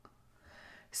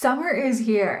Summer is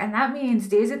here, and that means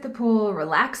days at the pool,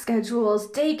 relaxed schedules,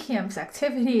 day camps,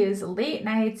 activities, late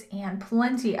nights, and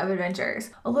plenty of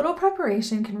adventures. A little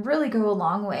preparation can really go a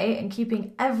long way in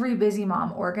keeping every busy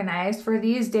mom organized for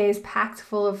these days packed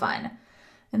full of fun.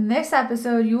 In this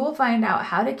episode, you will find out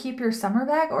how to keep your summer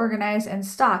bag organized and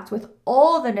stocked with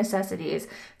all the necessities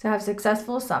to have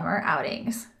successful summer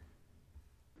outings.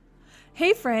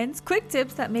 Hey friends, quick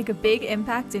tips that make a big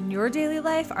impact in your daily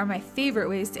life are my favorite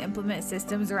ways to implement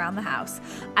systems around the house.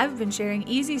 I've been sharing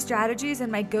easy strategies and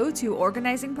my go-to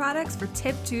organizing products for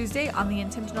Tip Tuesday on the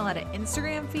Intentional Edit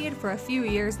Instagram feed for a few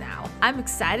years now. I'm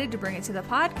excited to bring it to the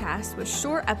podcast with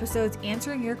short episodes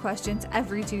answering your questions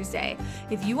every Tuesday.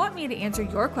 If you want me to answer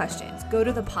your questions, go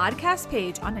to the podcast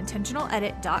page on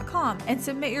intentionaledit.com and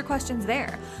submit your questions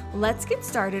there. Let's get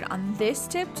started on this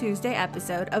Tip Tuesday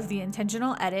episode of the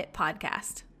Intentional Edit podcast.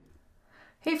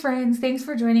 Hey friends, thanks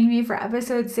for joining me for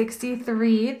episode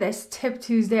 63. This Tip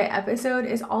Tuesday episode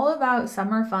is all about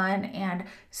summer fun and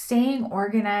staying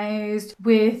organized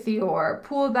with your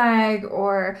pool bag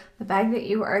or the bag that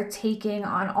you are taking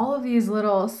on all of these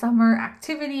little summer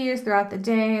activities throughout the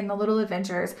day and the little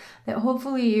adventures that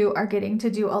hopefully you are getting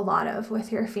to do a lot of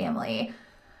with your family.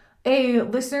 A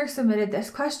listener submitted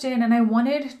this question and I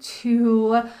wanted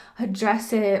to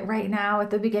address it right now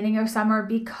at the beginning of summer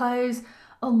because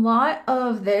a lot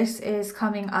of this is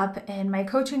coming up in my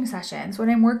coaching sessions.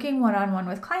 When I'm working one-on-one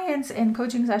with clients in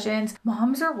coaching sessions,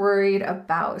 moms are worried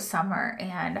about summer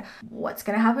and what's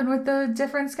going to happen with the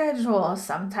different schedules.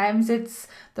 Sometimes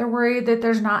they're worried that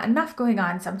there's not enough going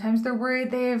on. Sometimes they're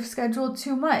worried they've scheduled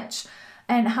too much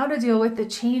and how to deal with the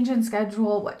change in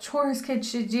schedule, what chores kids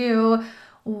should do.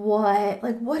 What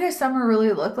does summer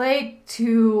really look like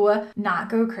to not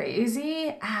go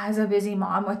crazy as a busy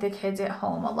mom with the kids at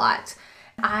home a lot?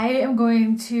 I am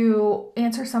going to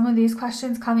answer some of these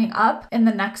questions coming up in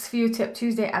the next few Tip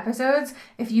Tuesday episodes.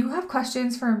 If you have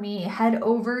questions for me, head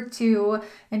over to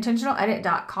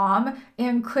intentionaledit.com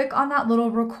and click on that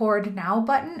little record now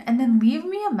button and then leave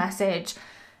me a message.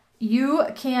 You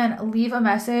can leave a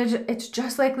message. It's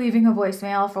just like leaving a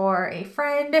voicemail for a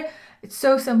friend. It's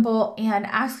so simple. And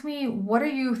ask me, what are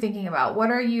you thinking about? What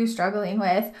are you struggling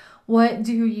with? What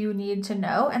do you need to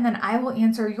know? And then I will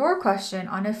answer your question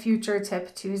on a future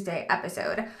Tip Tuesday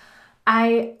episode.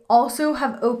 I also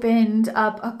have opened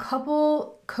up a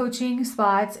couple coaching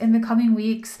spots in the coming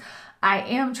weeks. I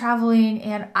am traveling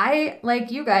and I,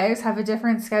 like you guys, have a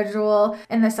different schedule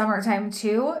in the summertime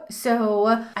too.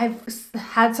 So I've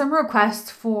had some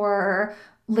requests for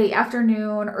late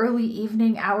afternoon, early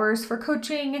evening hours for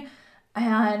coaching.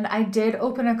 And I did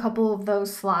open a couple of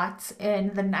those slots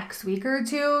in the next week or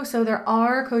two. So there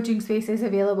are coaching spaces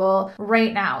available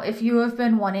right now. If you have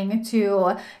been wanting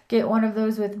to get one of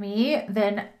those with me,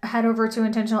 then head over to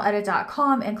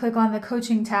intentionaledit.com and click on the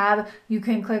coaching tab. You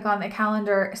can click on the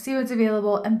calendar, see what's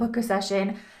available, and book a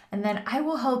session. And then I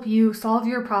will help you solve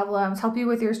your problems, help you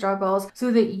with your struggles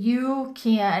so that you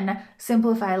can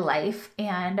simplify life,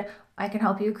 and I can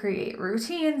help you create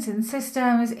routines and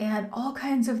systems and all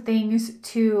kinds of things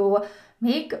to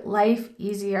make life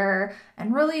easier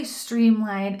and really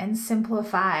streamline and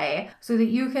simplify so that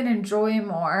you can enjoy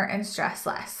more and stress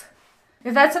less.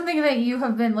 If that's something that you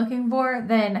have been looking for,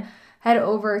 then head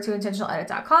over to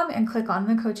intentionaledit.com and click on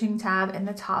the coaching tab in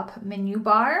the top menu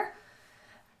bar.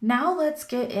 Now let's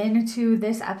get into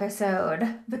this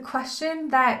episode. The question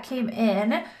that came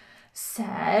in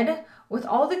said, with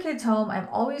all the kids home, I'm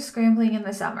always scrambling in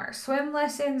the summer. Swim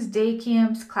lessons, day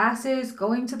camps, classes,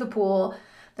 going to the pool.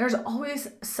 There's always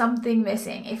something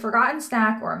missing. A forgotten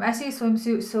snack or a messy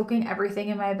swimsuit soaking everything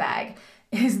in my bag.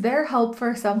 Is there help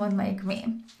for someone like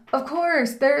me? Of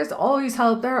course, there's always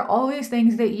help. There are always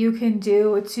things that you can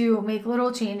do to make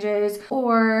little changes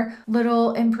or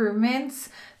little improvements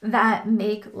that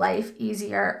make life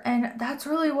easier. And that's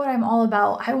really what I'm all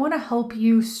about. I want to help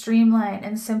you streamline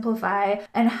and simplify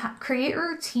and create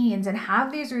routines and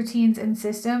have these routines and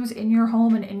systems in your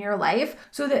home and in your life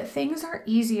so that things are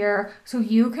easier so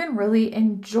you can really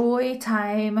enjoy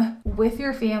time with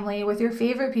your family, with your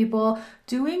favorite people,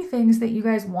 doing things that you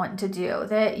guys want to do,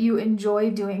 that you enjoy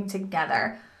doing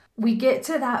together. We get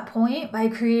to that point by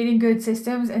creating good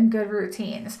systems and good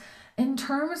routines. In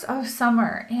terms of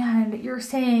summer, and you're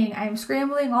saying I'm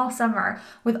scrambling all summer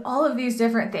with all of these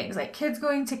different things like kids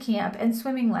going to camp and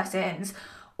swimming lessons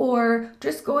or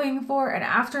just going for an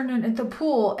afternoon at the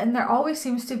pool, and there always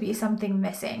seems to be something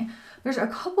missing. There's a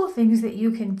couple things that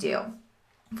you can do.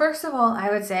 First of all, I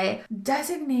would say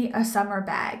designate a summer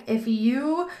bag.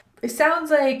 It sounds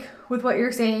like with what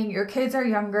you're saying, your kids are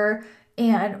younger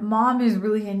and mom is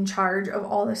really in charge of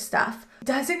all this stuff.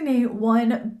 Designate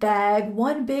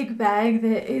one big bag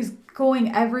that is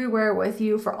going everywhere with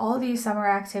you for all these summer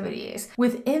activities.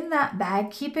 Within that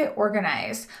bag, keep it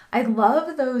organized. I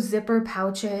love those zipper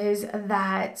pouches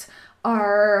that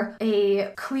are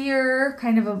a clear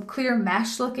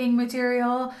mesh looking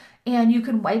material, and you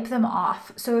can wipe them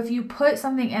off. So if you put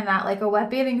something in that, like a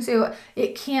wet bathing suit,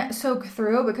 it can't soak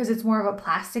through because it's more of a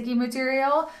plasticky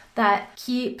material that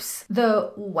keeps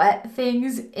the wet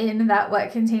things in that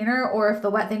wet container, or if the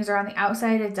wet things are on the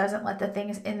outside, it doesn't let the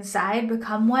things inside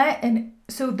become wet. And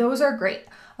so those are great.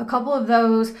 A couple of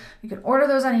those, you can order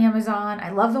those on Amazon. I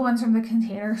love the ones from the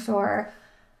Container Store.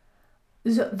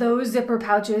 Those zipper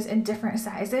pouches in different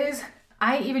sizes.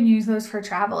 I even use those for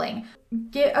traveling.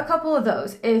 Get a couple of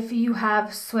those if you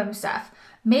have swim stuff.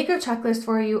 Make a checklist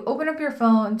for you. Open up your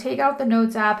phone, take out the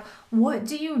notes app. What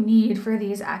do you need for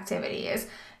these activities?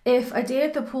 If a day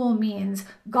at the pool means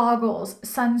goggles,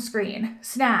 sunscreen,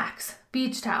 snacks,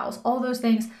 beach towels, all those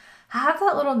things, have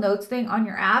that little notes thing on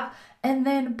your app, and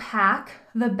then pack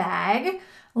the bag.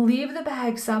 Leave the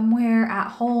bag somewhere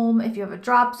at home. If you have a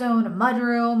drop zone, a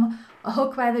mudroom, a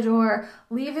hook by the door,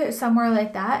 leave it somewhere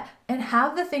like that, and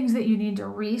have the things that you need to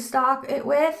restock it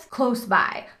with close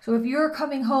by. So if you're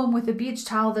coming home with a beach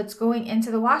towel that's going into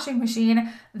the washing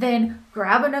machine, then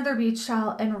grab another beach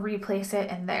towel and replace it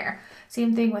in there.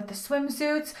 Same thing with the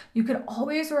swimsuits. You can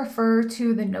always refer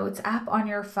to the notes app on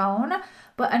your phone.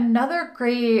 But another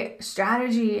great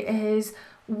strategy is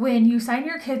when you sign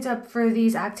your kids up for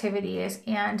these activities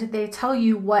and they tell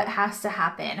you what has to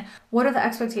happen, what are the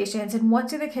expectations, and what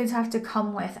do the kids have to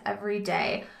come with every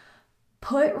day,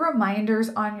 put reminders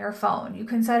on your phone. You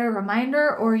can set a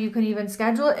reminder, or you can even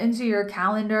schedule it into your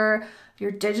calendar,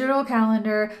 your digital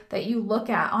calendar that you look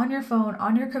at on your phone,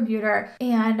 on your computer,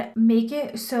 and make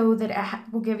it so that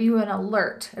it will give you an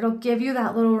alert. It'll give you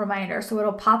that little reminder. So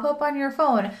it'll pop up on your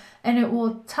phone and it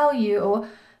will tell you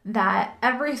that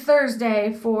every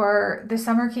Thursday for the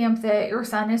summer camp that your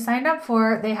son is signed up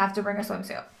for, they have to bring a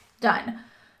swimsuit. Done.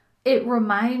 It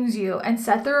reminds you, and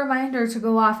set the reminder to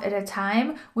go off at a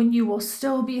time when you will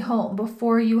still be home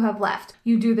before you have left.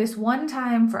 You do this one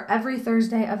time for every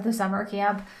Thursday of the summer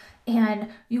camp, and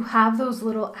you have those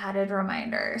little added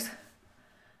reminders.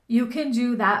 You can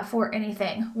do that for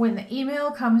anything. When the email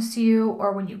comes to you,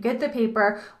 or when you get the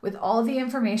paper with all the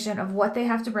information of what they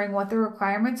have to bring, what the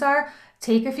requirements are,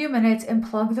 take a few minutes and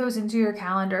plug those into your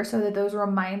calendar so that those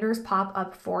reminders pop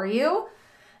up for you.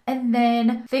 And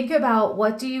then think about,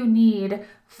 what do you need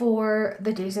for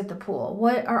the days at the pool?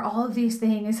 What are all of these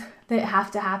things that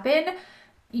have to happen?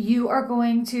 You are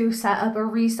going to set up a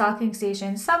restocking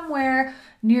station somewhere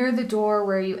near the door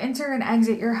where you enter and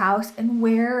exit your house, and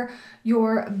where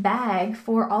your bag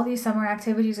for all these summer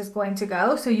activities is going to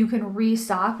go, so you can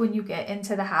restock when you get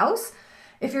into the house.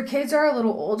 If your kids are a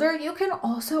little older, you can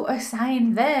also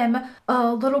assign them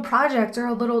a little project or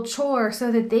a little chore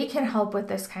so that they can help with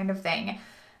this kind of thing.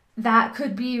 That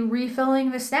could be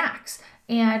refilling the snacks,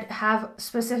 and have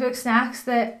specific snacks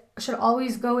that should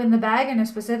always go in the bag in a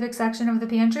specific section of the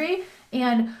pantry.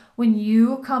 And when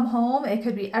you come home, it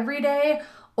could be every day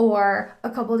or a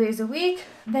couple days a week,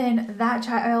 then that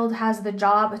child has the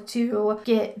job to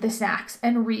get the snacks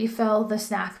and refill the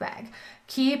snack bag.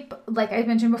 Keep, like I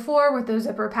mentioned before with those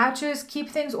zipper pouches, keep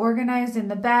things organized in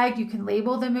the bag. You can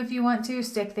label them if you want to,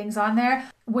 stick things on there.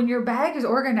 When your bag is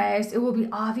organized, it will be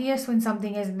obvious when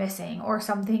something is missing or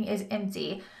something is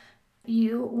empty.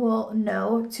 You will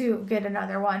know to get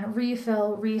another one,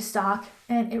 refill, restock,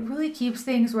 and it really keeps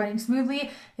things running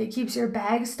smoothly. It keeps your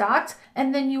bag stocked,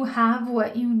 and then you have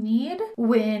what you need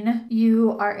when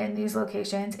you are in these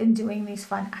locations and doing these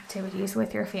fun activities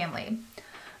with your family.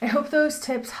 I hope those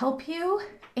tips help you,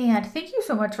 and thank you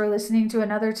so much for listening to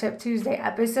another Tip Tuesday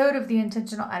episode of the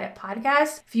Intentional Edit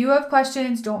podcast. If you have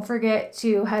questions, don't forget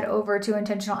to head over to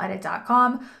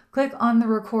intentionaledit.com, click on the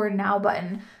record now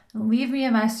button. Leave me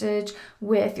a message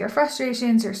with your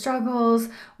frustrations, your struggles,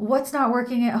 what's not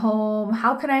working at home,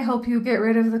 how can I help you get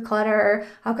rid of the clutter,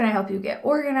 how can I help you get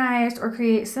organized or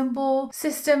create simple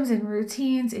systems and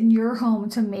routines in your home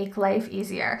to make life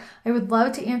easier. I would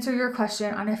love to answer your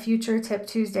question on a future Tip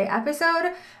Tuesday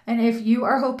episode. And if you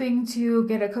are hoping to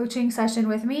get a coaching session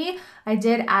with me, I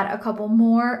did add a couple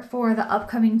more for the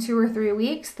upcoming 2 or 3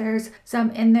 weeks. There's some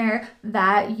in there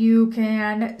that you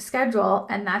can schedule,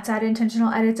 and that's at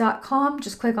intentionaledit.com.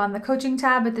 Just click on the coaching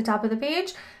tab at the top of the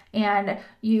page, and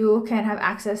you can have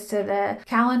access to the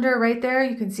calendar right there.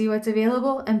 You can see what's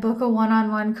available and book a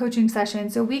one-on-one coaching session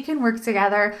so we can work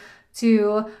together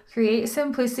to create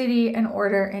simplicity and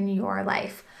order in your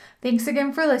life. Thanks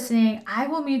again for listening. I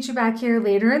will meet you back here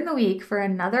later in the week for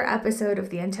another episode of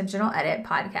the Intentional Edit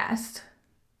podcast.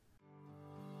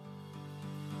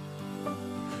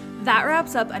 That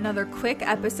wraps up another quick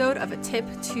episode of a Tip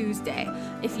Tuesday.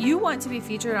 If you want to be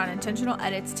featured on Intentional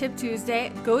Edit's Tip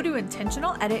Tuesday, go to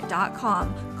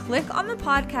intentionaledit.com, click on the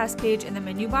podcast page in the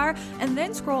menu bar, and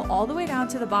then scroll all the way down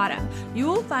to the bottom. You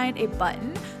will find a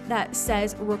button that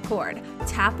says record.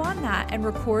 Tap on that and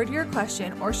record your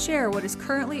question or share what is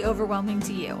currently overwhelming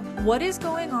to you. What is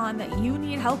going on that you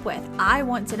need help with? I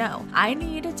want to know. I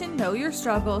need to know your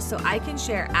struggles so I can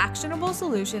share actionable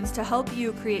solutions to help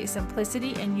you create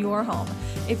simplicity in your home.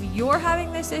 If you're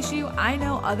having this issue, I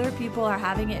know other people are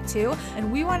having it too,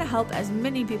 and we want to help as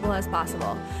many people as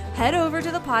possible. Head over to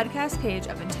the podcast page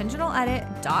of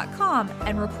intentionaledit.com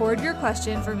and record your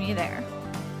question for me there.